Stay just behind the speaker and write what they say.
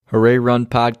Hooray Run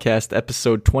Podcast,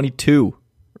 episode 22.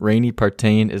 Rainey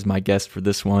Partain is my guest for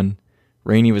this one.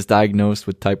 Rainey was diagnosed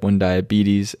with type 1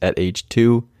 diabetes at age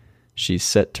 2. She's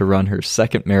set to run her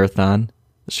second marathon,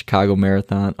 the Chicago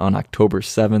Marathon, on October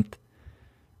 7th.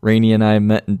 Rainey and I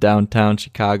met in downtown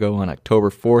Chicago on October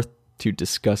 4th to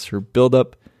discuss her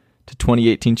build-up to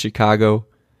 2018 Chicago,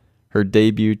 her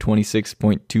debut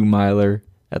 26.2 miler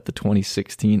at the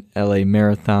 2016 LA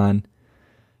Marathon,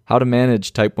 how to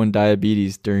manage type 1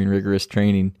 diabetes during rigorous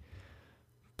training.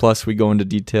 Plus, we go into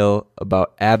detail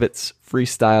about Abbott's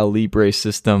Freestyle Libre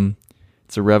system.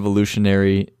 It's a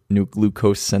revolutionary new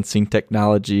glucose sensing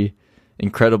technology,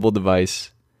 incredible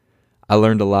device. I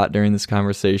learned a lot during this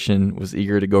conversation, was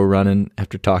eager to go running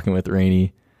after talking with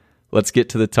Rainey. Let's get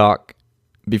to the talk.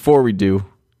 Before we do,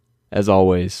 as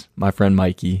always, my friend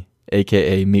Mikey,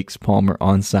 aka Meeks Palmer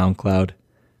on SoundCloud.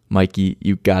 Mikey,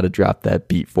 you gotta drop that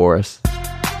beat for us.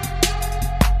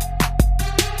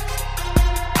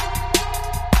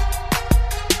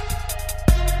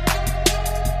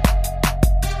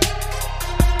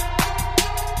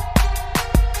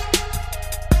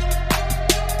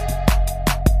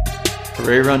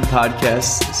 Hooray Run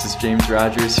Podcast. This is James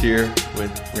Rogers here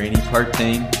with Rainey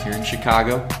Partain here in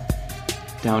Chicago,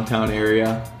 downtown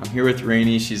area. I'm here with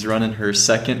Rainey. She's running her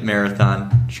second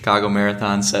marathon, Chicago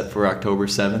Marathon, set for October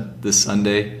 7th, this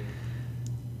Sunday.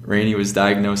 Rainey was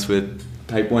diagnosed with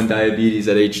type 1 diabetes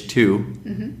at age 2,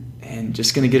 and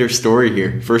just going to get her story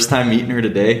here. First time meeting her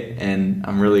today, and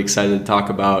I'm really excited to talk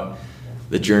about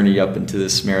the journey up into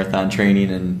this marathon training,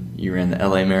 and you ran the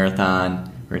LA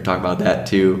Marathon. We're going to talk about that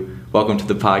too. Welcome to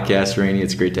the podcast, Rainey.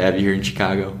 It's great to have you here in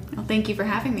Chicago. Well, thank you for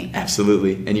having me.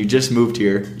 Absolutely. And you just moved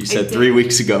here, you said 3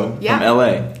 weeks ago from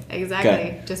LA. Exactly.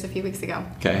 Okay. Just a few weeks ago.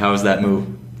 Okay. How was that move?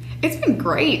 It's been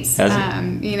great. Has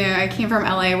it? I came from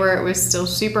LA where it was still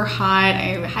super hot.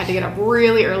 I had to get up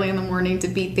really early in the morning to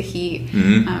beat the heat.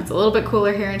 It's a little bit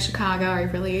cooler here in Chicago. I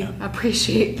really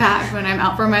appreciate that when I'm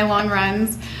out for my long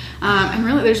runs. And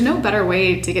really, there's no better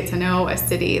way to get to know a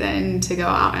city than to go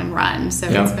out and run. So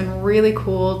It's been really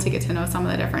cool to get to know some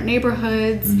of the different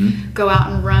neighborhoods, go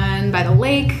out and run by the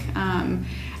lake.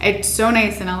 It's so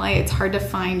nice in LA. It's hard to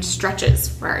find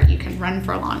stretches where you can run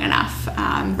for long enough. So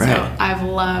I've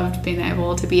loved being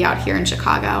able to be out here in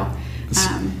Chicago,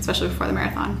 especially before the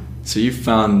marathon. So you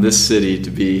found this city to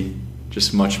be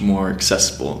just much more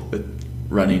accessible with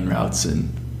running routes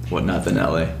and whatnot than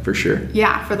LA, for sure.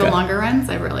 Yeah, for the longer runs,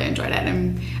 I've really enjoyed it.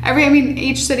 And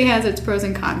each city has its pros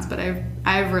and cons, but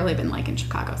I've really been liking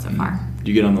Chicago so far. Did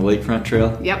you get on the lakefront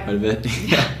trail? Yep. Quite a bit?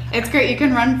 Yeah. It's great. You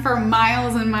can run for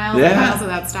miles and miles and miles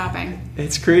without stopping.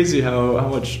 It's crazy how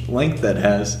much length that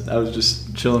has. I was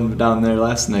just chilling down there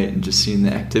last night and just seeing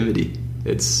the activity.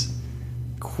 It's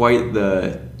quite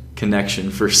the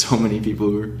connection for so many people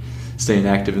who are staying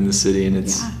active in the city, and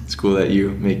it's cool that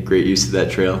you make great use of that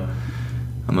trail.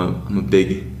 I'm a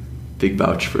big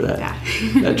vouch for that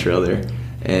that trail there.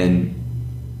 And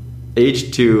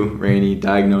age 2, Rainey,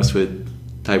 diagnosed with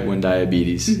type 1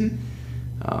 diabetes.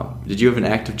 Did you have an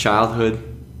active childhood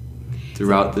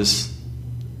throughout this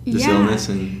illness?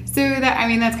 And so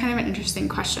that's kind of an interesting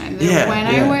question. When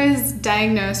I was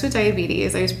diagnosed with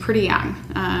diabetes, I was pretty young.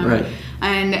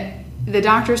 And the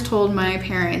doctors told my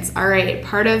parents, all right,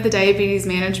 part of the diabetes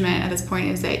management at this point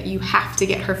is that you have to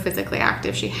get her physically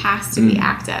active. She has to be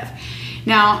active.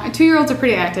 Now, 2-year-olds are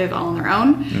pretty active all on their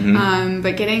own,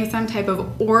 but getting some type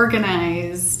of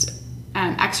organized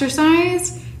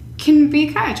exercise can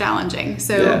be kind of challenging.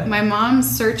 So my mom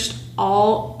searched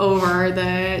all over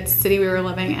the city we were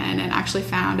living in and actually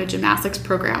found a gymnastics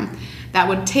program that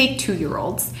would take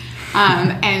 2-year-olds.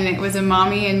 And it was a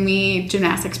mommy and me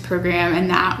gymnastics program, and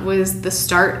that was the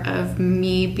start of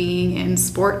me being in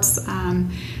sports.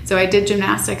 So I did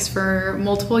gymnastics for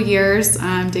multiple years,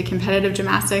 did competitive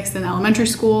gymnastics in elementary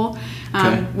school,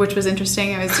 which was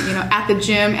interesting. I was, at the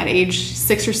gym at age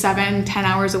 6 or 7, 10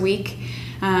 hours a week,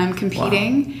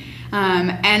 competing.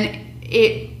 And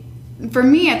for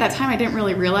me at that time, I didn't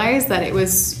really realize that it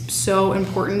was so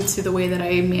important to the way that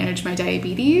I managed my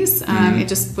diabetes. It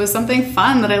just was something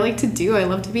fun that I like to do. I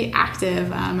love to be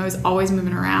active. I was always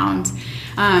moving around.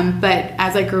 But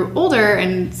as I grew older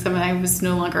and I was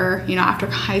no longer, after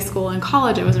high school and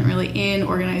college, I wasn't really in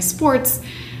organized sports,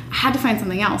 I had to find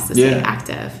something else to stay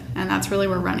active. And that's really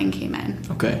where running came in.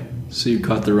 Okay. So you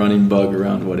caught the running bug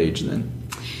around what age then?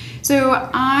 So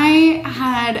I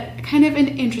had kind of an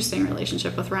interesting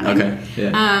relationship with running. Okay,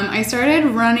 yeah. I started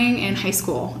running in high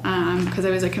school because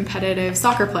I was a competitive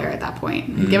soccer player at that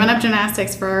point. I'd given up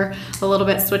gymnastics for a little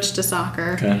bit, switched to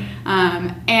soccer. Okay.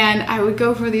 And I would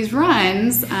go for these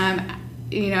runs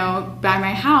by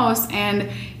my house, and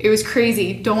it was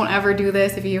crazy. Don't ever do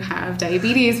this if you have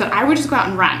diabetes, but I would just go out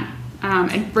and run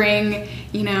and bring,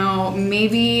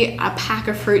 maybe a pack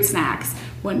of fruit snacks.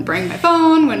 Wouldn't bring my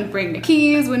phone, wouldn't bring the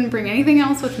keys, wouldn't bring anything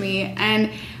else with me.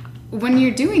 And when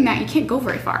you're doing that, you can't go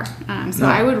very far. So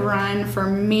I would run for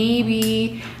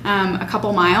maybe a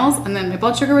couple miles, and then my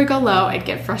blood sugar would go low. I'd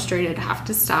get frustrated, have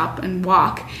to stop and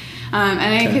walk. And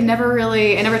I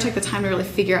never took the time to really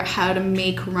figure out how to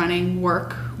make running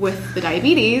work with the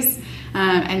diabetes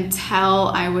until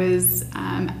I was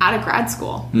out of grad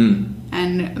school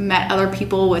and met other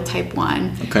people with type 1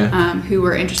 who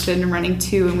were interested in running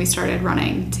too, and we started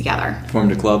running together.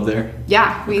 Formed a club there?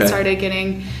 Yeah, we started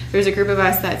there's a group of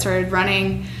us that started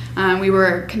running. We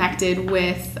were connected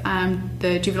with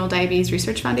the Juvenile Diabetes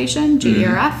Research Foundation,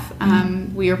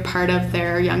 JDRF. We were part of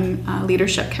their young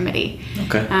leadership committee.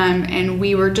 And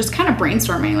we were just kind of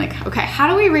brainstorming, like, okay, how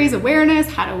do we raise awareness?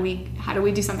 How do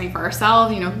we do something for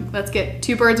ourselves? Let's get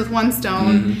two birds with one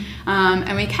stone.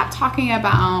 And we kept talking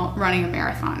about running a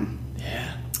marathon.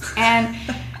 Yeah. And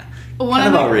kind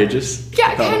of outrageous.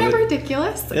 Yeah, kind of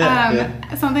ridiculous.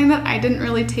 Something that I didn't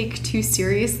really take too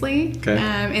seriously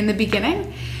in the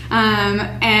beginning.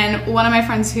 And one of my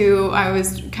friends who I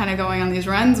was kind of going on these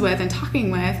runs with and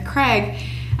talking with, Craig,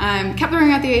 kept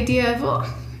throwing out the idea of,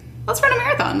 well, let's run a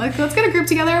marathon. Let's get a group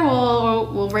together.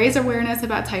 We'll raise awareness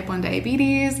about type 1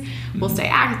 diabetes. We'll stay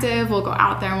active. We'll go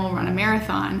out there and we'll run a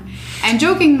marathon. And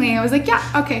jokingly, I was like, yeah,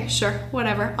 okay, sure,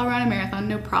 whatever. I'll run a marathon,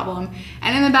 no problem.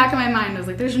 And in the back of my mind, I was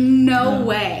like, there's no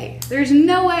way. There's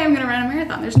no way I'm going to run a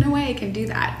marathon. There's no way I can do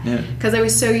that. Because I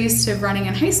was so used to running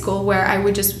in high school where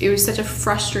it was such a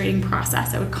frustrating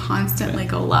process. I would constantly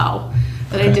go low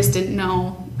that I just didn't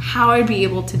know how I'd be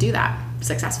able to do that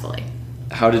successfully.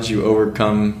 How did you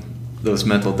overcome those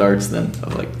mental darts then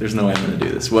of like, there's no way I'm going to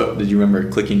do this? What did you remember,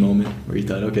 a clicking moment where you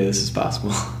thought, okay, this is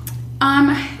possible?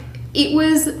 It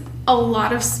was a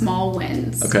lot of small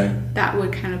wins that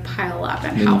would kind of pile up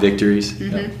and help. Victories.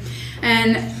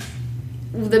 And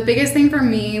the biggest thing for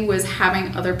me was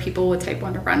having other people with type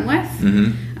 1 to run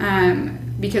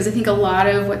with. Because I think a lot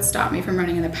of what stopped me from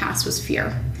running in the past was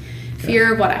fear.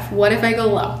 Fear of what if? What if I go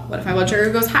low? What if my blood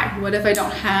sugar goes high? What if I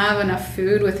don't have enough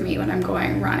food with me when I'm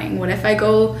going running? What if I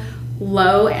go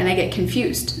low and I get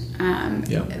confused?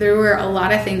 There were a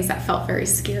lot of things that felt very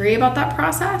scary about that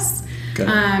process.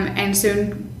 And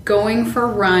so going for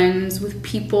runs with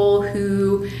people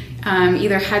who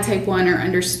either had type 1 or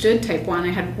understood type 1.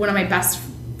 I had one of my best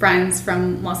friends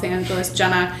from Los Angeles,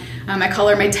 Jenna. I call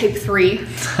her my type 3.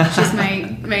 She's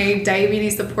my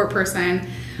diabetes support person.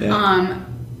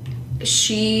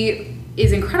 She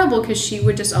is incredible because she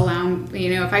would just allow,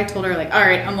 if I told her like, all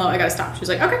right, I'm low, I gotta stop. She was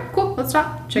like, okay, cool, let's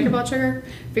stop. Check your blood sugar,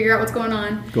 figure out what's going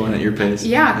on. Going at your pace.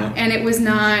 And it was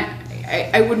not,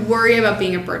 I would worry about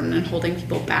being a burden and holding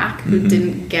people back who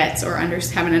didn't get or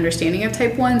have an understanding of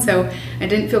type 1. So I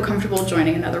didn't feel comfortable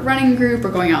joining another running group or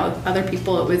going out with other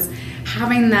people. It was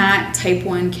having that type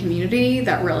 1 community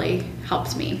that really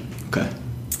helped me.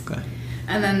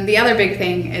 And then the other big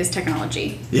thing is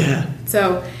technology.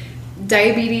 So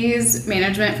diabetes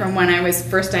management from when I was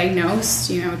first diagnosed,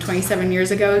 27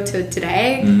 years ago to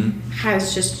today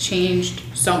has just changed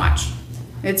so much.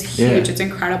 It's huge. It's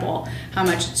incredible how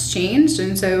much it's changed.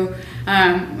 And so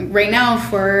right now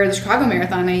for the Chicago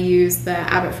Marathon, I use the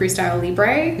Abbott Freestyle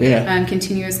Libre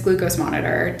continuous glucose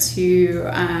monitor to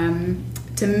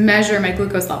measure my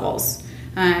glucose levels,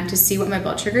 to see what my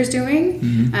blood sugar is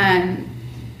doing.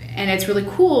 And it's really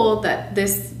cool that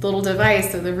this little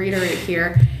device, so the reader right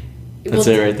here, that's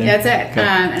it right there? That's it.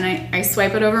 And I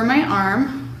swipe it over my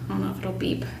arm. I don't know if it'll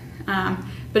beep.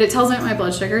 But it tells me what my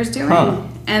blood sugar is doing.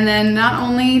 And then not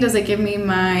only does it give me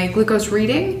my glucose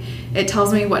reading, it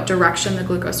tells me what direction the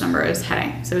glucose number is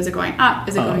heading. So is it going up?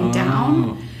 Is it going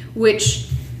down? Which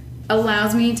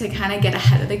allows me to kind of get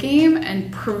ahead of the game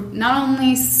and not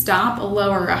only stop a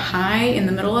low or a high in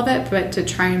the middle of it, but to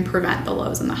try and prevent the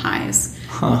lows and the highs,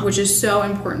 which is so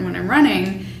important when I'm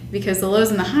running, because the lows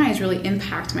and the highs really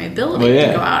impact my ability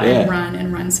to go out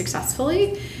and run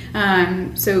successfully.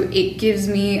 So it gives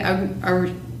me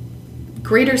a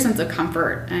greater sense of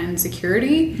comfort and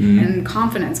security and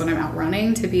confidence when I'm out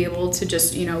running to be able to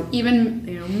just, even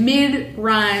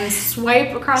mid-run,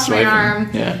 swipe across my arm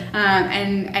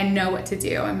and know what to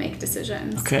do and make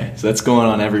decisions. Okay, so that's going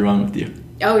on every run with you.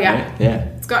 Oh, yeah. Right? Yeah.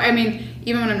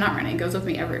 Even when I'm not running, it goes with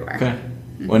me everywhere. Okay.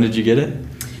 When did you get it?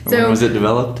 When was it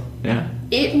developed? Yeah.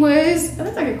 It was,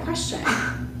 that's a good question.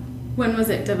 When was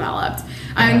it developed?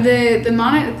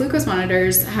 The glucose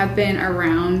monitors have been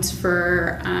around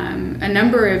for a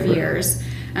number of years.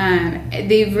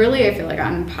 they've really, I feel like,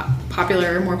 gotten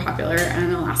more popular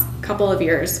in the last couple of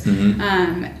years.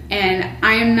 And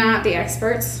I am not the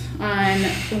experts on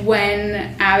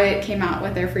when Abbott came out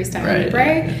with their Freestyle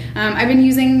Libre. I've been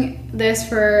using this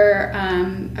for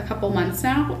a couple months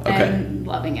now and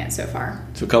loving it so far.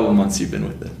 So a couple of months you've been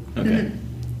with it. Okay.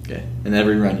 Okay. And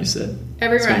every run, you said?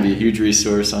 Every it's run. It's going to be a huge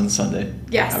resource on Sunday.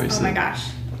 Yes. Obviously. Oh my gosh.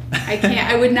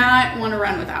 I would not want to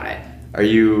run without it. Are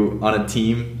you on a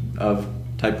team of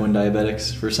type 1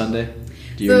 diabetics for Sunday?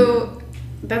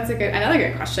 That's another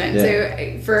good question. Yeah.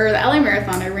 So for the LA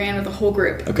Marathon, I ran with a whole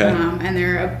group. Okay.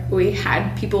 And we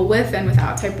had people with and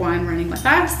without type 1 running with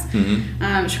us.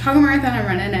 Chicago Marathon, I'm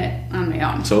running it on my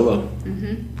own. Solo?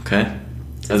 Okay.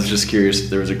 I was just curious if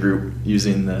there was a group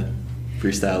using the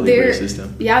Freestyle Libre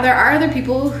system. Yeah, there are other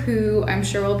people who I'm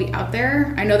sure will be out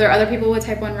there. I know there are other people with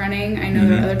type 1 running. I know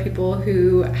there are other people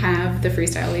who have the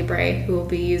Freestyle Libre who will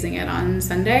be using it on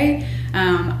Sunday.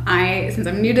 Since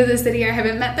I'm new to the city, I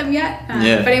haven't met them yet.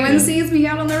 If anyone sees me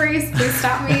out on the race, please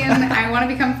stop me, and I want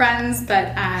to become friends.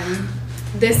 But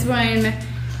this one,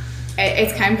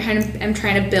 I'm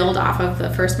trying to build off of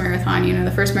the first marathon. You know,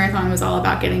 the first marathon was all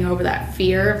about getting over that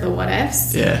fear of the what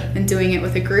ifs and doing it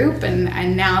with a group.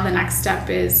 And now the next step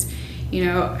is, you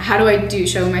know, how do I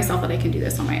show myself that I can do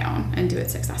this on my own and do it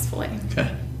successfully?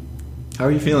 Okay. How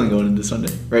are you feeling going into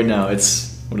Sunday? Right now,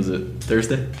 it's,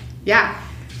 Thursday? Yeah.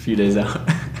 A few days out.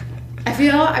 I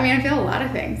feel a lot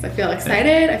of things. I feel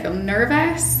excited. I feel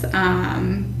nervous.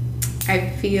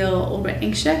 I feel a little bit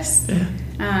anxious.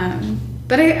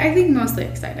 But I think mostly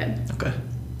excited. Okay.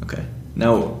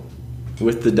 Now,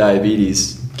 with the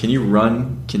diabetes, can you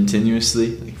run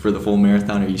continuously for the full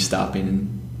marathon? Or are you stopping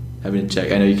and having to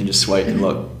check? I know you can just swipe and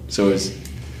look. So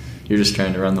you're just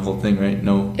trying to run the whole thing, right?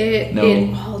 It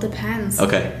all depends.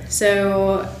 Okay.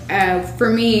 So for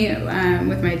me,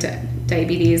 with my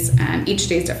diabetes, each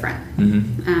day is different.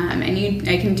 And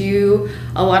I can do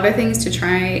a lot of things to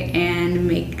try and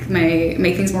make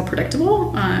things more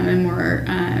predictable and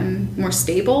more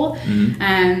stable.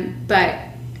 But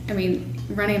I mean,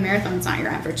 running a marathon is not your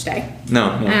average day.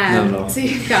 No, not at all. So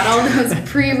you've got all those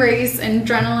pre-race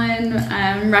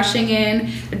adrenaline rushing in.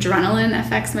 Adrenaline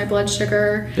affects my blood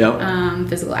sugar.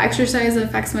 Physical exercise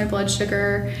affects my blood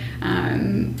sugar.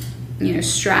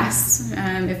 Stress,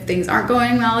 if things aren't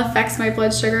going well, affects my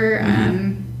blood sugar.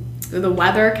 The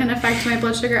weather can affect my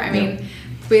blood sugar. I mean,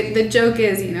 the joke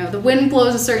is, the wind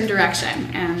blows a certain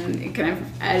direction and it can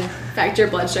affect your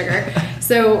blood sugar.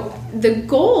 So the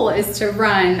goal is to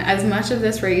run as much of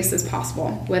this race as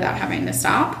possible without having to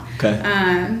stop. Okay.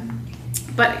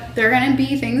 But there are going to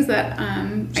be things that I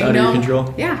know. Out of your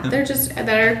control. Yeah, they're just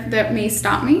that may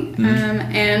stop me.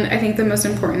 And I think the most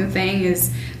important thing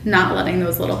is not letting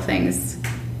those little things,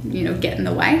 get in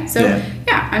the way. So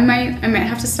I might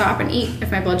have to stop and eat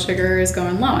if my blood sugar is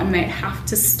going low. I might have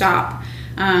to stop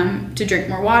to drink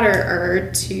more water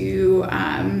or to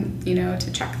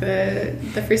to check the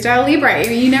Freestyle Libre. I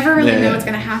mean, you never really know what's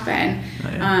going to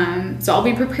happen. So I'll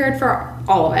be prepared for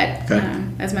all of it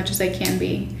as much as I can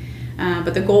be.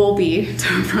 But the goal will be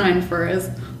to run for as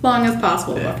long as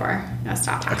possible before a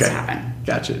stop has to happen.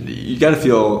 Gotcha. You got to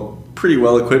feel pretty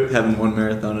well equipped having one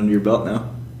marathon under your belt now.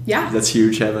 Yeah. That's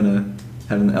huge, having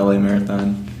the LA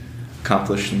Marathon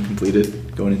accomplished and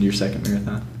completed, going into your second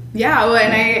marathon. Yeah, well,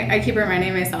 and I keep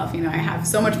reminding myself, I have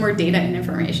so much more data and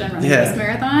information running this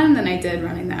marathon than I did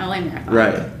running the LA Marathon.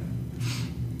 Right.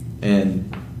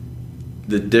 And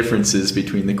the differences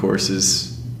between the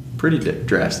courses pretty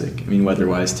drastic. I mean,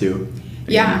 weather-wise too.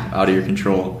 Out of your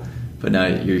control. But now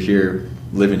you're here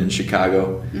living in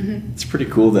Chicago. It's pretty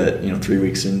cool that 3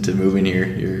 weeks into moving here,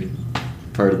 you're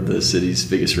part of the city's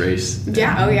biggest race.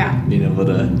 Yeah. Oh yeah. Being able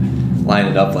to line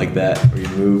it up like that, where you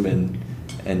move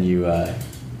and you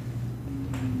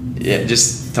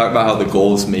just talk about how the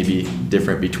goals may be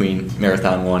different between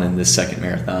Marathon 1 and this second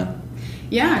marathon.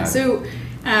 Yeah. So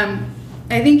I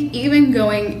think even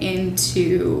going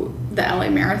into the LA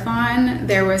Marathon,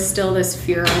 there was still this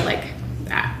fear of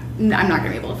I'm not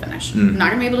going to be able to finish. I'm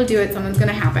not going to be able to do it. Something's going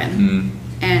to happen.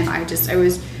 And I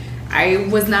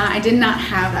did not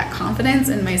have that confidence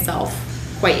in myself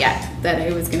quite yet that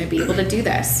I was going to be able to do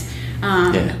this.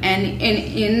 And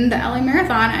in the LA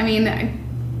Marathon, I mean,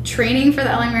 training for the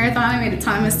LA Marathon, I made a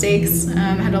ton of mistakes.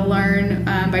 Had to learn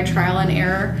by trial and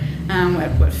error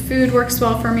what food works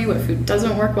well for me, what food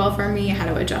doesn't work well for me, how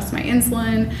to adjust my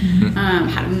insulin,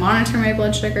 how to monitor my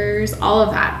blood sugars. All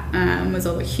of that was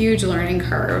a huge learning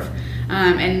curve.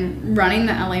 And running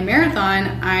the LA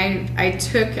Marathon, I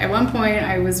took, at one point,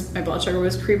 my blood sugar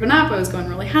was creeping up. I was going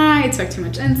really high. I took too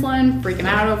much insulin, freaking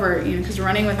out over, because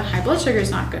running with a high blood sugar is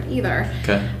not good either.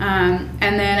 Okay. And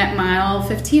then at mile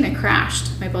 15, it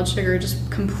crashed. My blood sugar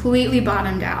just completely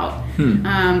bottomed out.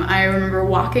 I remember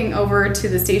walking over to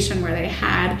the station where they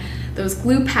had those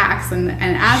glue packs and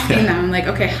asking them, like,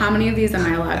 okay, how many of these am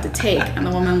I allowed to take? And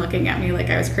the woman looking at me like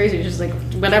I was crazy. She's like,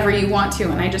 whatever you want to.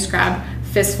 And I just grabbed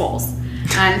fistfuls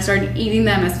and started eating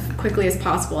them as quickly as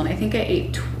possible. And I think I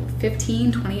ate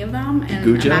 15, 20 of them. And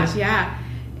Goo Gels? Yeah,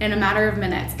 in a matter of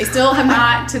minutes. I still have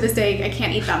not, to this day, I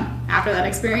can't eat them after that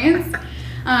experience.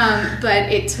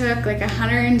 But it took like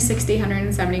 160,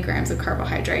 170 grams of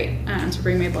carbohydrate to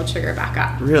bring my blood sugar back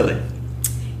up. Really?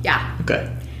 Yeah.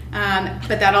 Okay.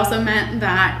 But that also meant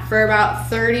that for about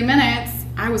 30 minutes,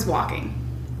 I was walking.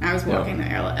 the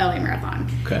LA Marathon.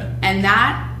 Okay. And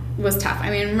that was tough. I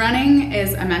mean, running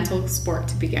is a mental sport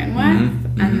to begin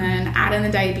with, and then add in the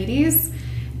diabetes,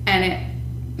 and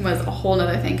it was a whole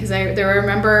other thing. Because I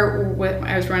remember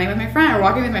I was running with my friend, or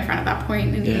walking with my friend at that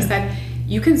point, and he said,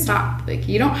 "You can stop. Like,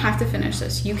 you don't have to finish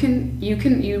this. You've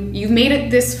made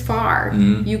it this far.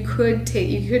 You could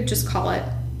just call it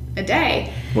a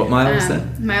day." What mile was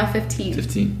that? Mile 15.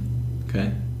 15.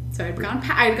 Okay. So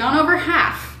I'd gone over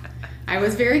half. I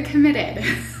was very committed.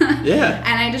 Yeah.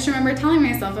 And I just remember telling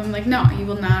myself, I'm like, no, you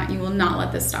will not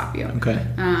let this stop you. Okay.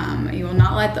 You will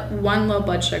not let the one low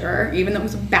blood sugar, even though it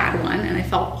was a bad one, and I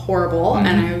felt horrible,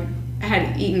 and I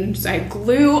had eaten, so I had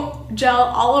glue gel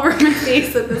all over my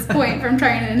face at this point from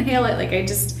trying to inhale it. Like, I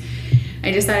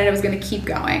decided I was going to keep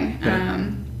going. Okay.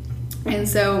 And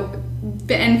so,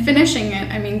 and finishing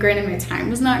it, I mean, granted, my time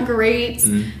was not great.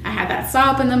 I had that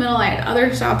stop in the middle. I had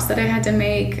other stops that I had to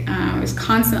make. I was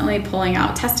constantly pulling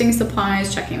out testing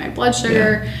supplies, checking my blood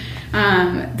sugar.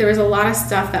 There was a lot of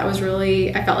stuff that was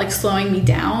really, I felt like, slowing me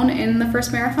down in the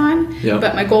first marathon.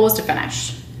 But my goal was to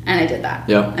finish, and I did that.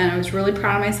 And I was really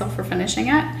proud of myself for finishing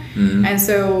it. And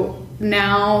so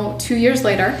now, 2 years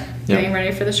later, getting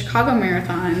ready for the Chicago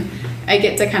Marathon, I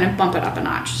get to kind of bump it up a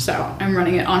notch. So I'm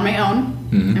running it on my own.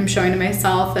 I'm showing to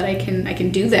myself that I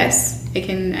can do this. I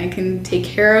can take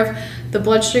care of the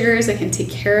blood sugars. I can take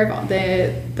care of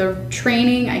the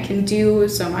training. I can do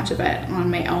so much of it on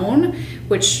my own,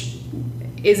 which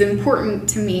is important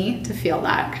to me to feel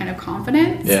that kind of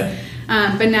confidence.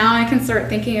 But now I can start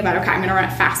thinking about, okay, I'm going to run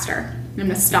it faster. I'm going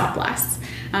to stop less.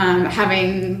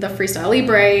 Having the Freestyle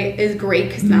Libre is great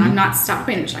because now I'm not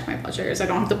stopping to check my blood sugars. I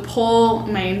don't have to pull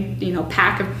my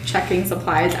pack of checking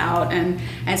supplies out and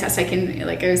test. I can,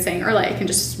 like I was saying earlier, I can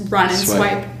just run and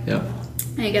swipe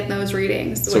and get those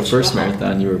readings. So first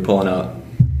marathon, you were pulling out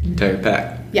the entire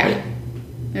pack. Right?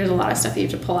 There's a lot of stuff that you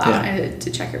have to pull out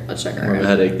to check your blood sugar. More of a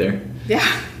headache there.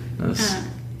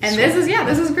 And this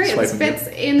is great. This fits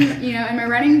in, in my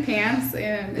running pants,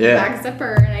 in the back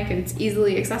zipper, and it's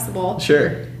easily accessible.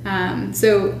 Sure.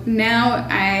 So now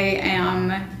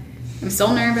I'm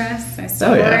still nervous. I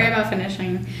still worry about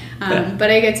finishing.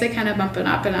 But I get to kind of bump it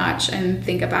up a notch and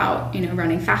think about,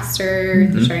 running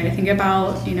faster, trying to think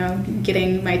about,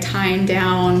 getting my time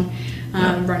down,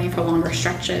 running for longer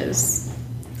stretches.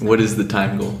 What is the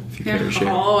time goal, if you care to share?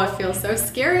 Oh, it feels so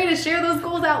scary to share those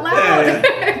goals out loud.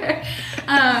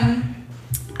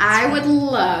 I would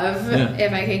love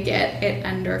if I could get it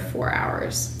under 4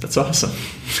 hours. That's awesome.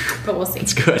 But we'll see.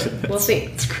 It's good. We'll see.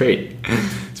 It's great.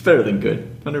 It's better than good.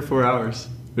 Under 4 hours.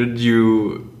 What'd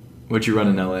you run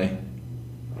in LA?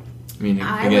 I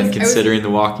mean, considering the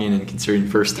walking and considering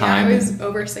first time. I was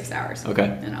over 6 hours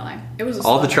in LA. It was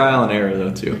all the trial and error,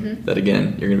 though, too. That,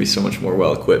 again, you're going to be so much more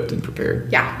well-equipped and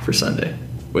prepared for Sunday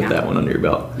with that one under your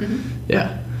belt.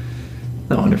 Yeah.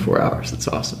 No, under 4 hours. That's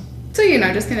awesome. So,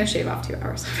 just going to shave off 2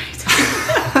 hours.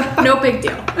 No big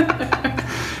deal.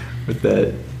 With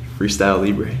that Freestyle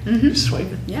Libre. Just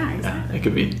swiping. Yeah, exactly. It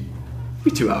could be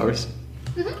 2 hours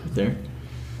right there.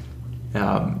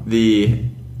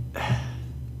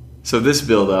 So this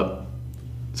build-up,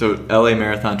 so LA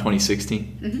Marathon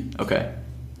 2016? Okay.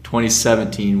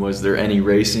 2017, was there any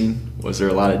racing? Was there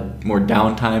a lot of more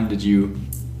downtime? Did you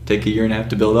take a year and a half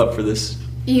to build up for this?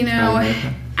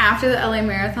 After the LA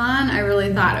Marathon, I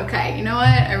really thought, okay, you know what?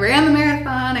 I ran the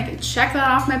marathon. I can check that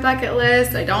off my bucket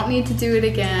list. I don't need to do it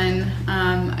again.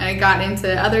 I got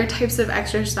into other types of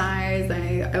exercise.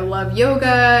 I love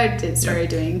yoga. Started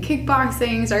doing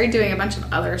kickboxing. Started doing a bunch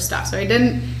of other stuff. So I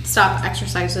didn't stop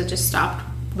exercise. I just stopped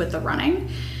with the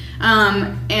running.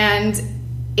 And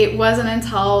it wasn't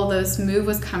until this move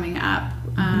was coming up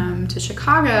to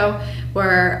Chicago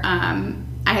where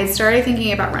I had started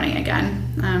thinking about running again.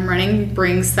 Running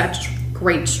brings such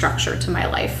great structure to my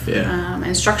life. Yeah.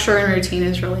 And structure and routine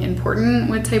is really important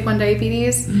with type 1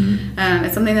 diabetes.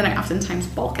 It's something that I oftentimes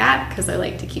balk at because I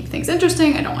like to keep things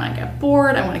interesting. I don't want to get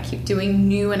bored. I want to keep doing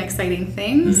new and exciting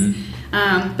things.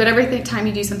 But every time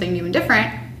you do something new and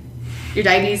different, your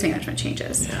diabetes management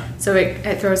changes. Yeah. So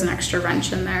it throws an extra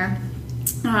wrench in there.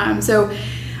 So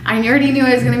I already knew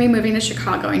I was going to be moving to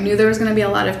Chicago. I knew there was going to be a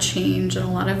lot of change and a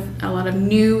lot of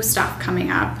new stuff coming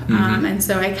up. And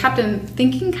so I kept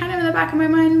thinking kind of in the back of my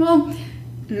mind, well,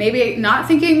 maybe not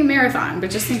thinking marathon, but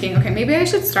just thinking, okay, maybe I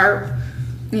should start,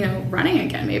 running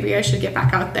again. Maybe I should get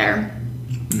back out there.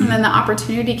 And then the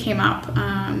opportunity came up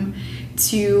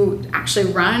to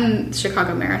actually run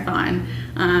Chicago Marathon.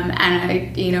 And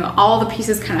I, all the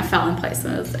pieces kind of fell in place.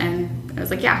 And I was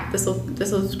like, yeah, this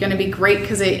is going to be great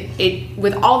because it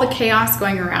with all the chaos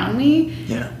going around me,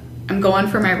 I'm going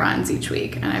for my runs each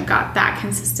week, and I've got that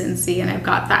consistency, and I've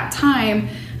got that time.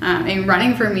 And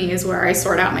running for me is where I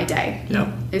sort out my day.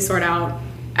 I sort out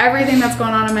everything that's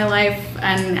going on in my life,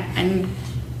 and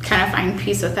kind of find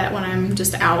peace with it when I'm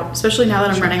just out, especially now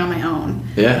that I'm running on my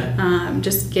own.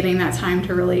 Just getting that time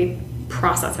to really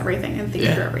process everything and think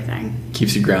through everything.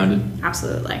 Keeps you grounded.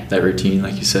 Absolutely. That routine,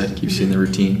 like you said, keeps you in the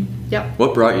routine. Yep.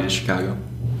 What brought you to Chicago?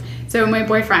 So my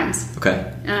boyfriend.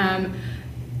 Okay.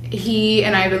 He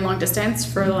and I have been long distance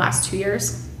for the last 2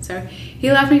 years. So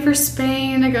he left me for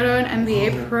Spain to go to an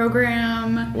MBA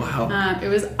program. Wow. It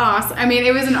was awesome. I mean,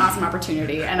 it was an awesome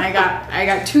opportunity, and I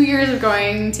got 2 years of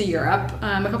going to Europe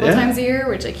a couple of times a year,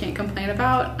 which I can't complain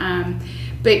about.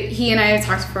 But he and I had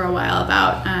talked for a while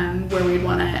about where we'd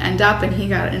want to end up, and he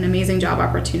got an amazing job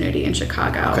opportunity in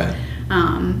Chicago. Okay.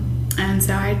 And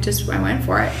so I went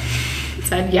for it.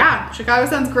 Said, yeah, Chicago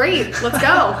sounds great. Let's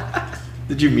go.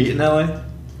 Did you meet in LA?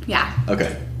 Yeah.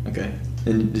 Okay.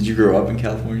 And did you grow up in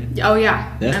California? Oh,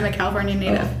 yeah. I'm a California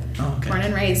native. Oh, okay. Born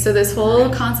and raised. So this whole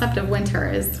concept of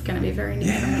winter is going to be very new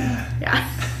for me. Yeah.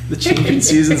 The changing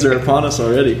seasons are upon us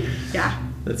already. Yeah.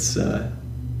 That's, I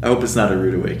hope it's not a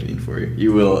rude awakening for you.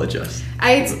 You will adjust.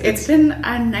 It's been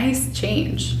a nice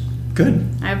change. Good.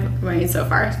 So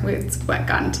far, it's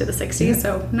gotten to the 60s,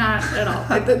 so not at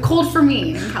all. Cold for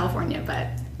me in California, but...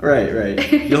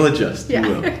 Right. You'll adjust. You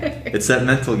will. It's that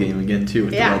mental game again, too,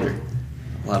 with the weather.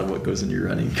 A lot of what goes into your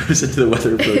running goes into the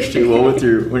weather approach, too. Well,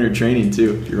 when you're training,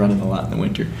 too, if you're running a lot in the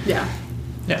winter. Yeah,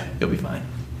 you'll be fine.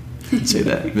 I'd say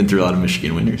that. I've been through a lot of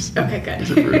Michigan winters. Okay,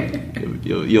 good.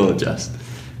 You'll adjust.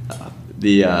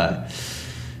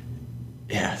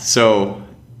 So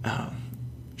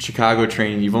Chicago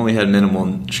training, you've only had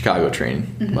minimal Chicago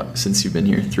training since you've been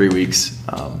here, 3 weeks.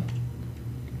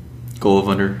 Goal of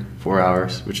under 4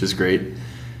 hours, which is great.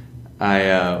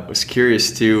 I was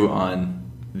curious too on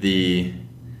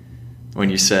when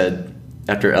you said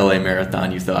after LA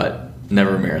Marathon you thought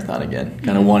never marathon again,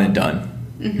 kind of one and done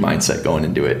mindset going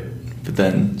into it. But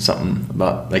then something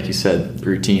about, like you said, the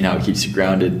routine, how it keeps you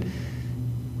grounded.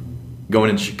 Going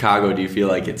into Chicago, do you feel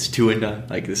like it's two and done?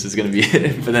 Like this is going to be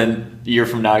it? But then a year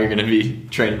from now, you're going to be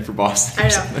training for Boston. I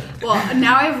know. Well,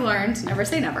 now I've learned never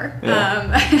say never.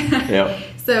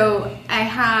 So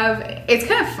it's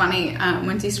kind of funny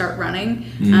once you start running,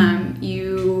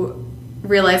 you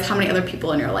realize how many other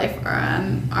people in your life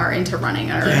are into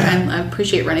running and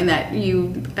appreciate running that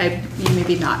you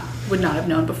maybe would not have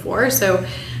known before. So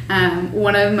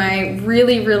one of my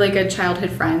really, really good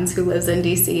childhood friends who lives in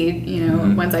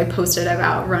DC, once I posted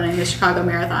about running the Chicago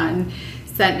Marathon,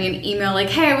 sent me an email like,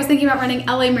 hey, I was thinking about running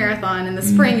LA Marathon in the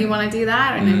spring. You want to do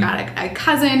that? And I've got a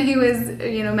cousin who was,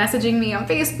 messaging me on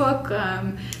Facebook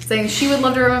saying she would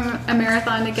love to run a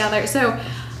marathon together. So,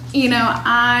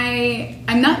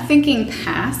 I'm not thinking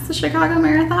past the Chicago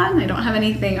Marathon. I don't have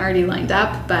anything already lined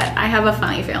up, but I have a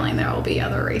funny feeling there will be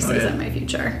other races in my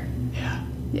future.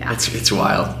 Yeah. It's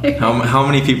wild. How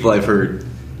many people I've heard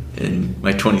in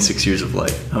my 26 years of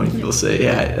life, how many people say,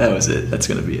 yeah, that was it, that's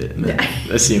going to be it. And then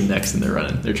I see them next and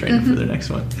they're training for their next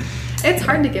one. It's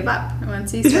hard to give up.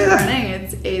 Once you start running,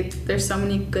 there's so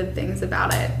many good things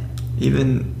about it.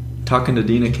 Even talking to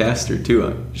Dina Castor,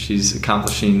 too, she's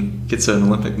gets an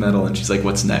Olympic medal, and she's like,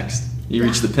 what's next? You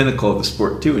reach the pinnacle of the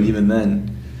sport, too, and even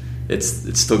then,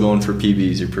 it's still going for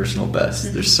PBs, your personal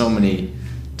best. There's so many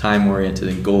time-oriented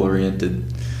and goal-oriented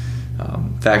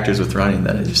factors with running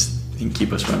that can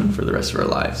keep us running for the rest of our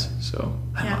lives. So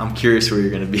I'm curious where you're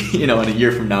going to be, in a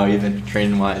year from now, even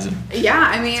training-wise.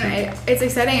 It's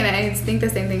exciting, and I think the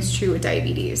same thing's true with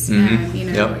diabetes.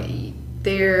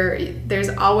 There's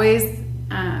always,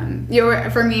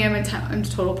 for me, I'm a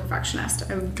total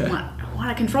perfectionist. I want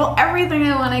to control everything.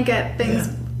 I want to get things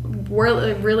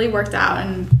really worked out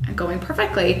and going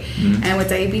perfectly. And with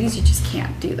diabetes, you just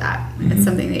can't do that. It's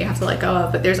something that you have to let go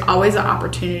of, but there's always an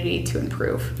opportunity to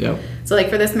improve. So like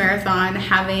for this marathon,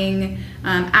 having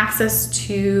access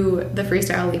to the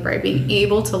Freestyle Libre, being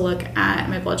able to look at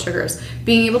my blood sugars,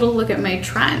 being able to look at my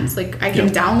trends, like I can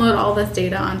download all this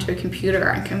data onto a computer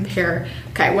and compare,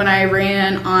 okay, when I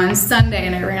ran on Sunday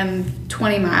and I ran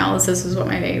 20 miles, this is what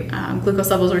my glucose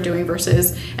levels were doing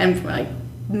versus, and like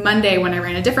Monday when I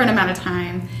ran a different amount of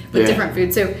time with different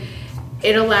foods. So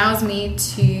it allows me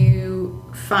to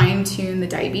fine tune the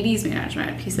diabetes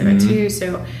management piece of it too.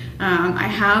 So I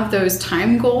have those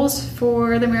time goals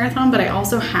for the marathon, but I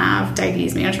also have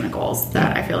diabetes management goals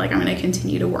that I feel like I'm going to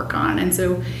continue to work on. And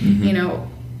so, you know,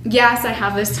 yes, I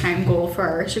have this time goal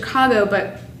for Chicago,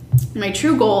 but my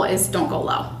true goal is don't go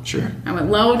low. I went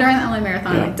low during the LA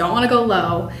Marathon. I don't want to go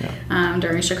low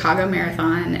during Chicago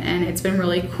Marathon. And it's been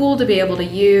really cool to be able to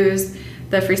use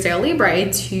the Freestyle Libre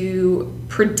to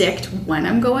predict when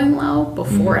I'm going low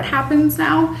before it happens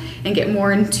now, and get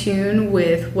more in tune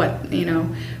with what, you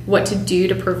know, what to do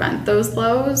to prevent those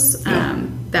lows.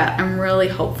 That I'm really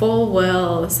hopeful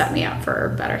will set me up for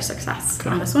better success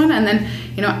on this one. And then,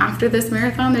 you know, after this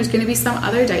marathon, there's going to be some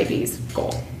other diabetes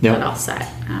goal that I'll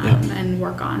set and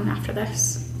work on after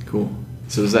this. Cool.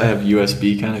 So does that have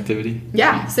USB connectivity?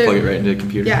 Yeah. So plug it right into the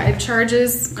computer? Yeah, it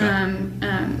charges, and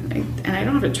I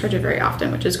don't have to charge it very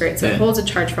often, which is great. So it holds a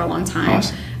charge for a long time.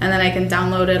 Awesome. And then I can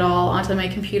download it all onto my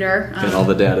computer. Get all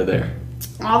the data there.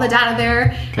 All the data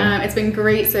there. It's been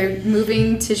great. So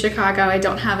moving to Chicago, I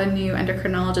don't have a new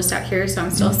endocrinologist out here, so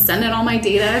I'm still sending all my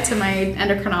data to my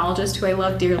endocrinologist, who I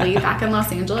love dearly, back in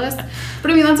Los Angeles.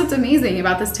 But I mean, that's what's amazing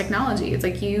about this technology. It's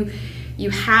like you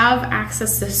have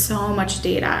access to so much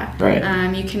data.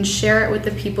 You can share it with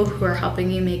the people who are helping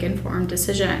you make informed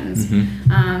decisions.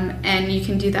 And you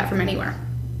can do that from anywhere.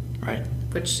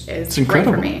 Which is great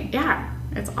for me. Yeah,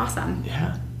 it's awesome.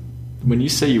 Yeah. When you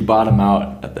say you bottom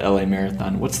out at the LA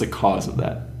Marathon, what's the cause of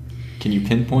that? Can you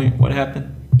pinpoint what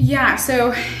happened? Yeah,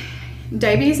 so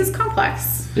diabetes is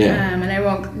complex. And I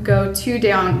won't go too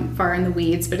down far in the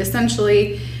weeds, but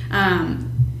essentially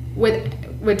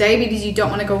with diabetes, you don't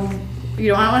want to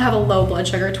have a low blood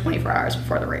sugar 24 hours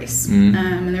before the race.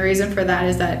 And the reason for that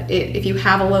is that if you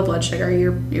have a low blood sugar,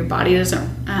 your body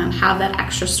doesn't have that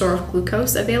extra store of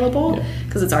glucose available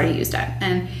because it's already used it.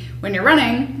 And when you're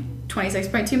running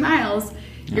 26.2 miles,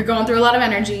 you're going through a lot of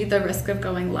energy. The risk of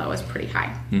going low is pretty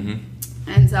high.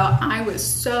 And so I was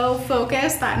so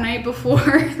focused that night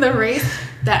before the race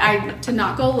to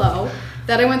not go low,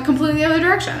 that I went completely the other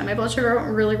direction. And my blood sugar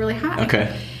went really, really high.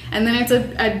 And then it's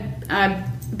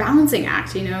a balancing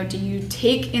act. You know, do you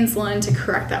take insulin to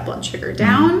correct that blood sugar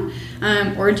down,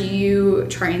 or do you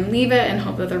try and leave it and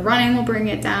hope that the running will bring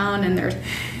it down? And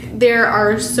there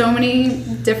are so many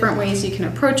different ways you can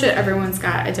approach it. Everyone's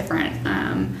got a different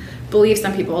belief.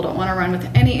 Some people don't want to run with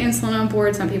any insulin on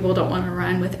board. Some people don't want to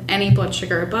run with any blood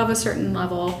sugar above a certain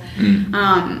level.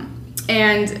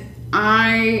 And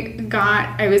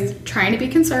I was trying to be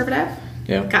conservative.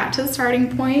 Got to the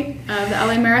starting point of the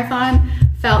LA Marathon,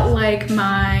 felt like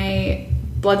my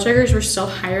blood sugars were still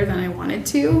higher than I wanted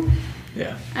to.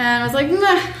 And I was like,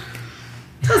 nah,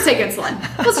 let's take insulin.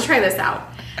 Let's try this out.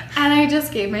 And I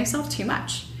just gave myself too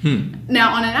much.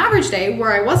 Now, on an average day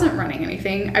where I wasn't running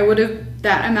anything,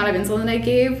 that amount of insulin I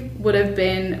gave would have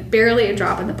been barely a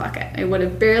drop in the bucket. I would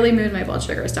have barely moved my blood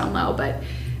sugars down low. But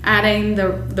adding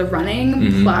the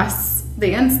running plus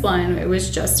the insulin, it was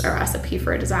just a recipe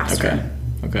for a disaster.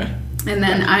 And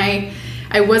then I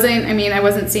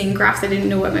wasn't seeing graphs. I didn't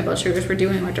know what my blood sugars were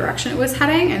doing, what direction it was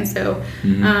heading. And so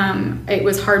it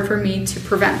was hard for me to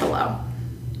prevent the low.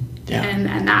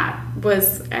 And that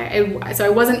was, so I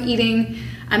wasn't eating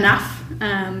enough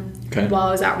while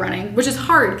I was out running, which is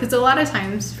hard because a lot of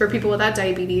times for people without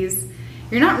diabetes,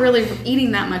 you're not really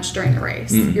eating that much during the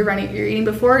race. You're eating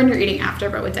before and you're eating after,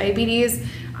 but with diabetes,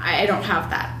 I don't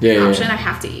have that option. I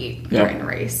have to eat during the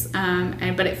race.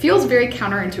 But it feels very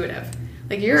counterintuitive.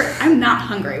 Like I'm not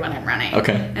hungry when I'm running.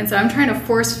 And so I'm trying to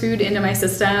force food into my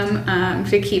system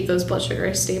to keep those blood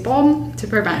sugars stable to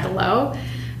prevent the low.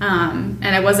 And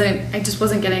I just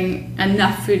wasn't getting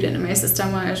enough food into my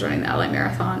system when I was running the LA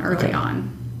Marathon early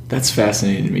on. That's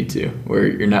fascinating to me too, where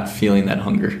you're not feeling that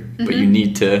hunger, but you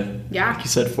need to, like you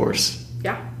said, force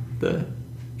the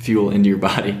fuel into your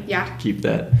body. Keep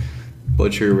that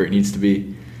blood sugar where it needs to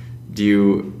be.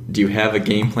 Do you have a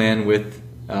game plan with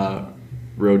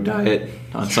road diet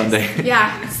on Sunday?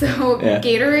 So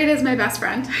Gatorade is my best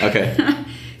friend.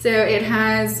 So it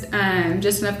has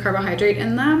just enough carbohydrate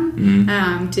in them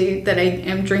that I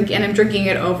am drinking, and I'm drinking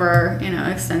it over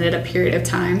extended a period of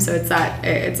time. So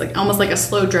it's like almost like a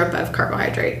slow drip of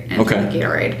carbohydrate into the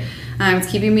Gatorade.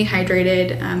 It's keeping me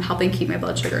hydrated, helping keep my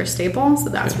blood sugar stable. So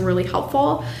that's really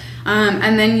helpful.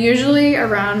 And then usually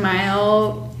around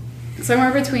mile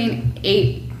somewhere between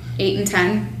 8 and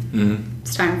 10.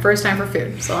 It's first time for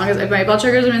food. So long as if my blood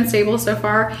sugars have been stable so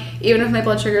far, even if my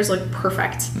blood sugars look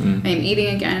perfect, I'm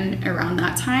eating again around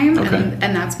that time.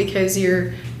 And that's because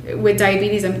with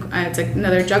diabetes, it's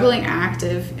another juggling act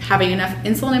of having enough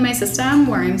insulin in my system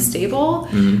where I'm stable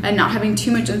and not having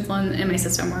too much insulin in my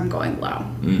system where I'm going low.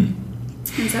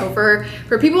 And so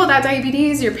for people without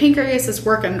diabetes, your pancreas is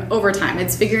working overtime.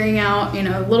 It's figuring out,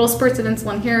 little spurts of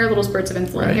insulin here, little spurts of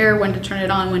insulin here, when to turn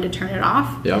it on, when to turn it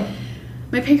off. Yep.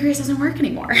 My pancreas doesn't work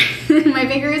anymore. My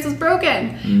pancreas is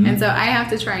broken. And so I have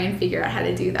to try and figure out how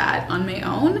to do that on my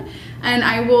own. And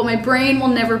my brain will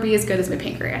never be as good as my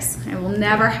pancreas. I will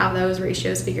never have those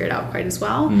ratios figured out quite as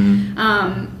well.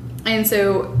 And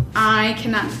so I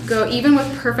cannot go, even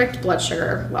with perfect blood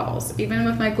sugar levels, even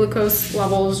with my glucose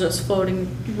levels just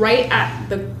floating right at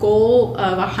the goal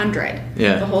of 100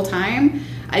 the whole time,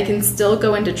 I can still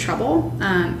go into trouble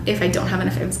if I don't have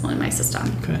enough insulin in my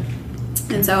system. Okay.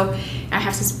 And so I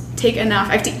have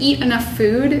to eat enough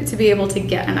food to be able to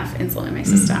get enough insulin in my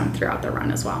system throughout the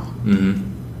run as well.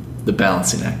 The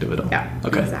balancing act of it all. Yeah,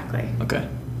 okay. Exactly. Okay.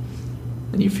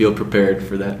 And you feel prepared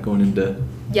for that going into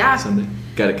Sunday?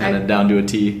 Got it kind of down to a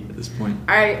T at this point.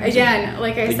 Like I said,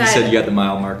 you said, you got the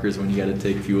mile markers when you got to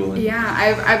take fuel.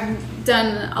 I've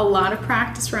done a lot of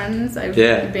practice runs. I've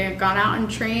gone out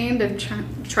and trained.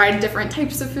 I've tried different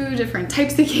types of food, different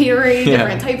types of Gatorade,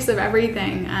 different types of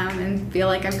everything, and feel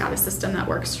like I've got a system that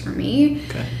works for me.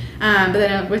 Okay. But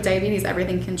then with diabetes,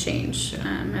 everything can change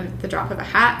at the drop of a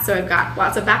hat. So I've got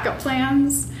lots of backup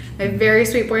plans. My very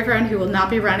sweet boyfriend, who will not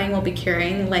be running, will be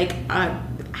carrying like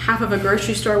half of a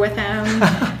grocery store with him,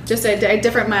 just a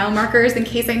different mile markers in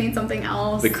case I need something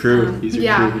else. The crew, he's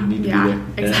your crew. You need to be there.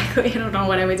 Exactly. I don't know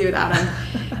what I would do without him.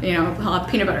 He'll have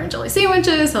peanut butter and jelly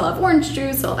sandwiches. He'll have orange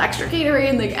juice. He'll have extra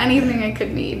Gatorade, like anything I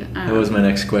could need. That was my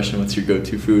next question. What's your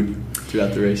go-to food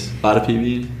throughout the race? A lot of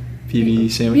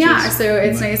PB sandwiches. Yeah, so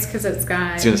it's nice because it's got.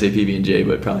 I was gonna say PB&J,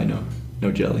 but probably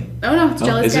no jelly. Oh no,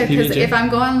 jelly's good because if I'm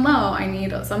going low, I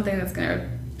need something that's gonna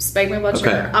spike my blood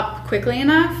sugar up quickly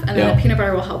enough, and then the peanut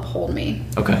butter will help hold me.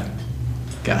 Okay.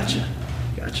 Gotcha.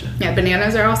 Yeah,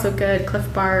 bananas are also good.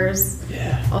 Cliff Bars.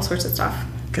 Yeah. All sorts of stuff.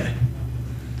 Okay.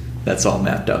 That's all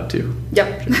mapped out too.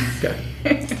 Yep.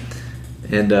 Okay.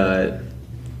 And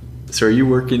so are you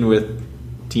working with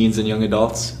teens and young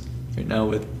adults right now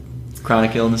with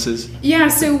chronic illnesses? Yeah,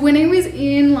 so when I was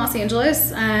in Los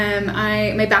Angeles,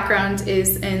 my background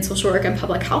is in social work and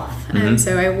public health, and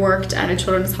so I worked at a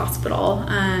children's hospital,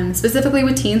 specifically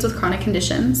with teens with chronic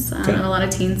conditions, and a lot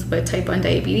of teens with type 1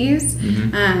 diabetes,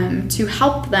 to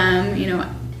help them.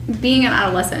 Being an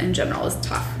adolescent in general is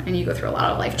tough, and you go through a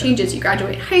lot of life changes. You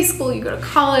graduate high school, you go to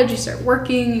college, you start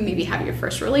working, you maybe have your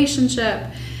first relationship.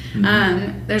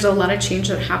 There's a lot of change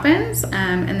that happens,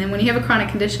 and then when you have a chronic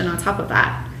condition on top of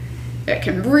that, it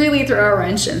can really throw a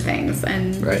wrench in things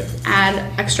and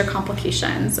add extra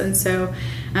complications. And so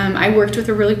I worked with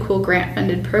a really cool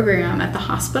grant-funded program at the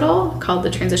hospital called the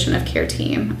Transition of Care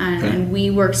Team. And we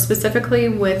worked specifically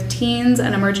with teens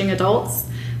and emerging adults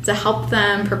to help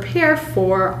them prepare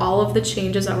for all of the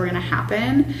changes that were going to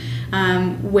happen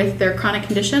with their chronic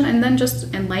condition and then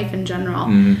just in life in general,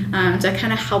 to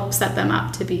kind of help set them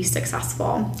up to be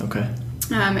successful. Okay.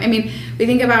 We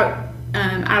think about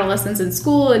adolescents in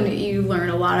school, and you learn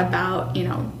a lot about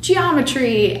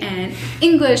geometry and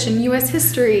English and U.S.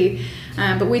 history,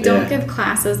 but we don't give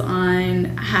classes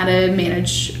on how to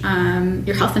manage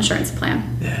your health insurance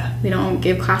plan. We don't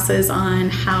give classes on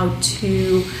how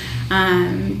to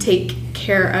take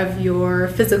care of your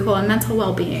physical and mental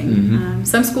well-being.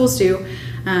 Some schools do.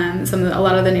 A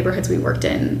lot of the neighborhoods we worked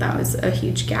in, that was a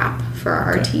huge gap for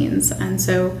our teens. And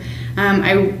so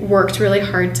I worked really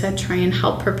hard to try and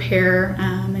help prepare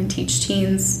and teach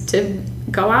teens to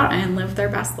go out and live their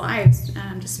best lives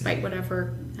despite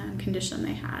whatever condition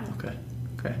they had.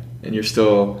 Okay. And you're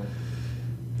still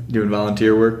doing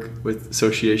volunteer work with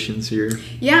associations here?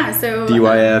 Yeah, so...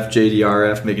 DYF,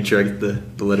 JDRF, making sure I get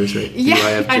the letters right.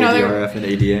 DYF, JDRF, and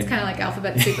ADA. It's kind of like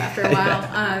alphabet soup after a while.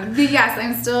 But yes,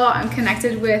 I'm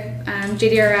connected with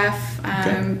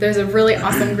JDRF. There's a really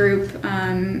awesome group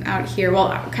out here,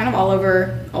 kind of all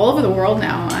over the world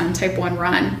now, Type 1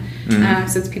 Run.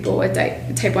 So it's people with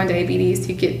type 1 diabetes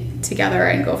who get together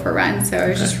and go for a run. So I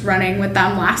was just running with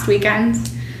them last weekend.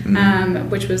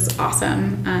 which was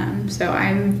awesome. So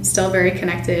I'm still very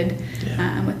connected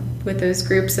with those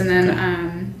groups. And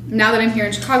then now that I'm here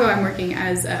in Chicago, I'm working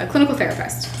as a clinical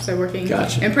therapist. So working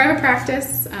in private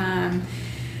practice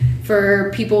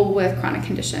for people with chronic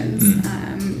conditions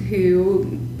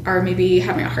who are maybe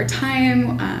having a hard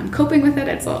time coping with it.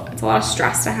 It's a lot of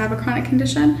stress to have a chronic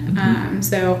condition.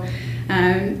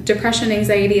 Depression,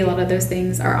 anxiety, a lot of those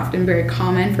things are often very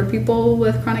common for people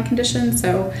with chronic conditions.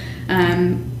 So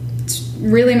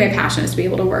really my passion is to be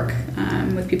able to work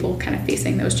with people kind of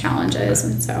facing those challenges.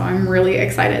 And so I'm really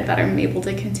excited that I'm able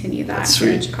to continue that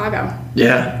here in Chicago.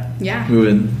 Yeah.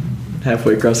 Moving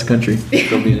halfway across the country,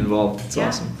 still being involved. It's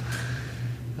awesome.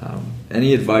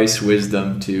 Any advice,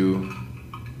 wisdom to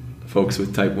folks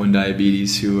with type 1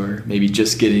 diabetes who are maybe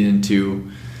just getting into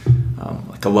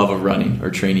like a love of running or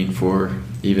training for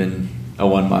even a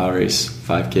 1 mile race,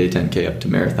 5K, 10K up to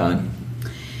marathon?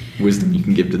 Wisdom you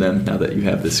can give to them now that you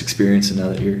have this experience and now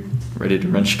that you're ready to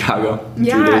run Chicago in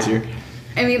 3 days here?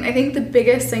 I mean, I think the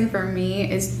biggest thing for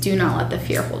me is do not let the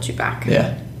fear hold you back.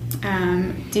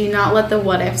 Do not let the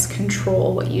what ifs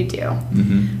control what you do.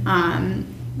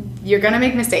 You're going to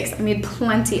make mistakes. I made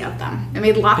plenty of them. I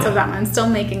made lots of them. I'm still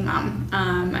making them.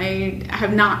 I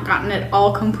have not gotten it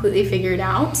all completely figured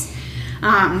out.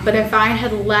 But if I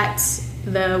had let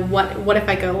the what if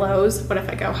I go lows, what if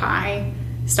I go high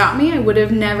stop me, I would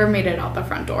have never made it out the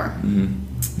front door.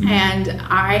 And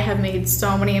I have made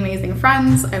so many amazing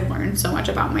friends. I've learned so much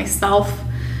about myself.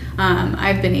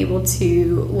 I've been able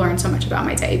to learn so much about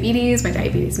my diabetes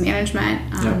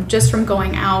management, just from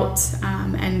going out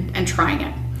and trying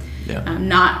it.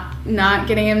 Not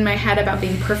getting in my head about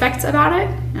being perfect about it,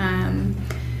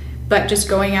 but just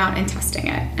going out and testing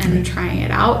it and trying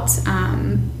it out.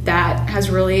 That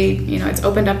has really, it's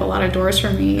opened up a lot of doors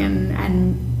for me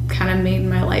and kind of made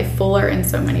my life fuller in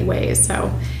so many ways.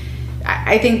 So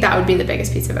I think that would be the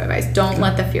biggest piece of advice. Don't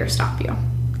let the fear stop you.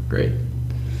 Great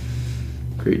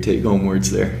take home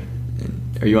words there.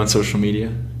 And are you on social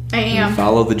media? I am. You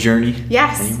follow the journey?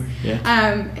 Yes. Anywhere? Yeah.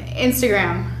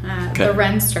 Instagram, The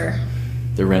Renster.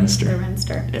 The Renster. The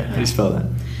Renster. Yeah. How do you spell that?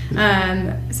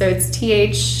 So it's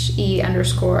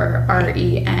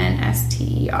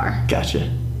THE_RENSTER. Gotcha.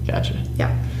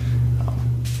 Yeah.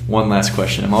 One last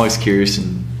question. I'm always curious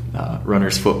in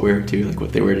runners' footwear too, like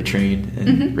what they wear to train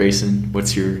and racing.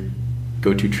 What's your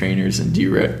go-to trainers, and do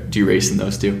you race in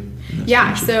those too?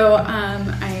 So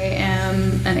I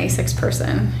am an ASICS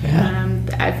person.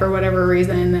 For whatever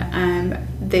reason,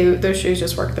 those shoes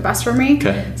just work the best for me.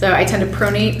 So I tend to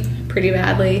pronate pretty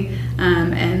badly,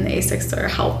 and the ASICS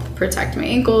help protect my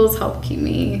ankles, help keep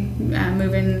me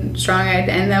moving strong.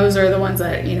 And those are the ones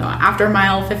that, after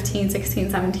mile 15, 16,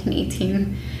 17,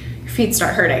 18, your feet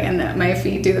start hurting, and my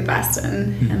feet do the best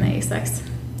in the ASICS.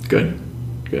 Good.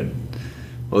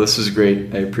 Well, this was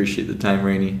great. I appreciate the time,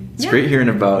 Rainey. It's great hearing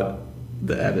about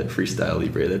the Abbott Freestyle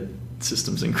Libre. That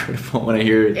system's incredible. When I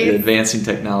hear the advancing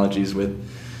technologies with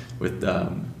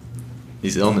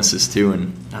these illnesses too,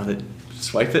 and how they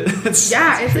swipe it. It's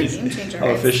a game changer. How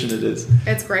efficient it is.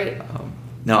 It's great.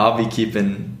 Now I'll be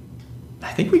keeping.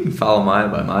 I think we can follow mile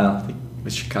by mile. I think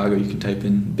with Chicago, you can type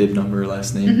in bib number,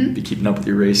 last name. Be keeping up with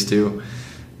your race too.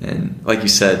 And like you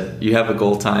said, you have a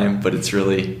goal time, but it's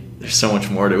really. There's so much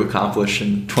more to accomplish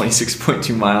in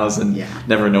 26.2 miles, and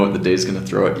never know what the day's going to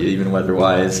throw at you, even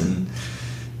weather-wise, and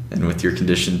with your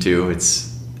condition too.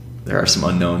 There are some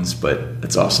unknowns, but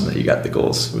it's awesome that you got the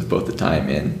goals with both the time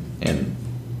and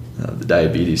the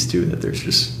diabetes too. That there's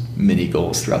just mini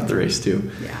goals throughout the race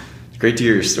too. It's great to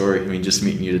hear your story. I mean, just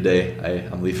meeting you today,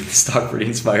 I'm leaving the stock pretty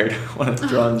inspired. I want to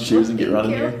throw on the shoes and get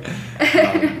running here.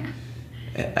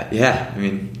 I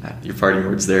mean, your parting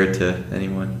words there to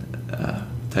anyone.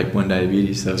 Type 1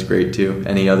 diabetes, that was great too.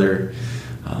 Any other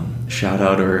shout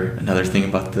out or another thing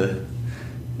about the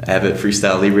Abbott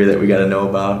Freestyle Libre that we got to know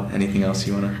about? Anything else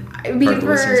you want to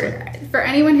for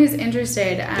anyone who's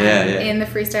interested in the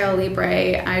Freestyle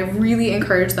Libre, I really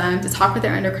encourage them to talk with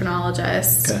their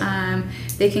endocrinologist.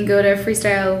 They can go to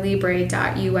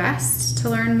freestylelibre.us to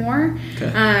learn more.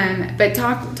 But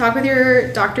talk with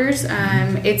your doctors.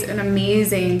 It's an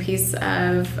amazing piece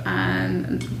of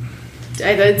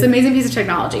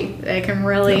technology that can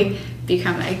really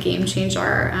become a game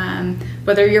changer.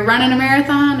 Whether you're running a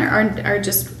marathon or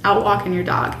just out walking your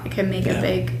dog, it can make a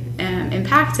big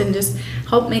impact and just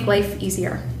help make life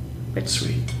easier, which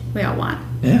we all want.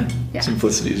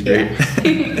 Simplicity is great.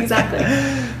 Exactly.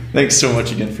 Thanks so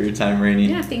much again for your time, Rainey.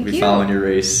 Thank you. We're following your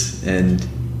race, and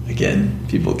again,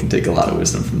 people can take a lot of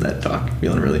wisdom from that talk.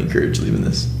 Feeling really encouraged leaving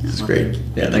this. This is great.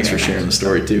 Thanks for sharing the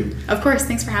story too. Of course.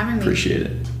 Thanks for having me. Appreciate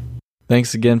it.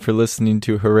 Thanks again for listening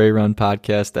to Hooray Run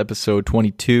Podcast, episode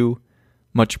 22.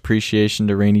 Much appreciation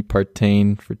to Rainey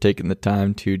Partain for taking the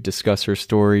time to discuss her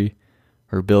story,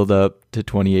 her build-up to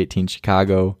 2018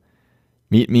 Chicago.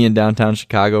 Meet me in downtown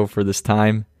Chicago for this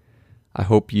time. I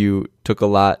hope you took a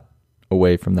lot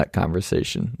away from that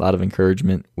conversation. A lot of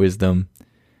encouragement, wisdom,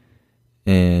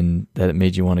 and that it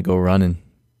made you want to go run and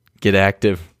get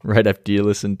active right after you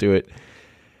listen to it.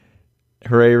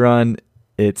 Hooray Run,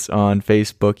 it's on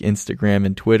Facebook, Instagram,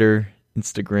 and Twitter.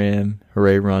 Instagram,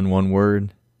 Hooray Run, one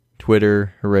word.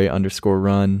 Twitter,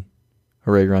 hooray_run,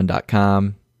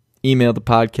 hoorayrun.com. Email the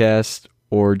podcast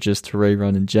or just Hooray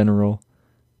Run in general,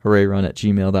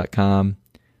 hoorayrun@gmail.com.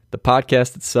 The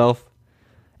podcast itself,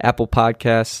 Apple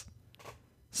Podcasts,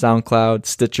 SoundCloud,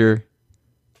 Stitcher.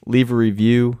 Leave a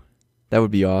review. That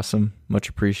would be awesome. Much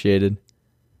appreciated.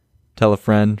 Tell a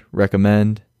friend,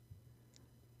 recommend,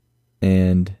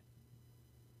 and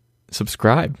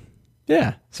subscribe.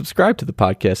 Yeah, subscribe to the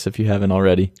podcast if you haven't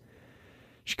already.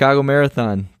 Chicago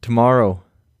Marathon tomorrow,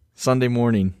 Sunday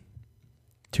morning.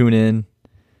 Tune in.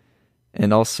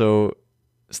 And also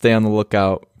stay on the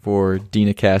lookout for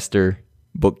Dina Castor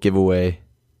book giveaway.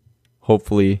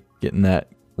 Hopefully getting that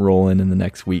rolling in the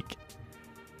next week.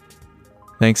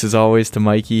 Thanks as always to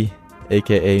Mikey,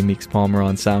 aka Meeks Palmer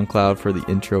on SoundCloud, for the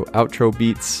intro outro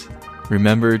beats.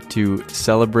 Remember to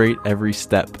celebrate every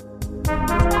step.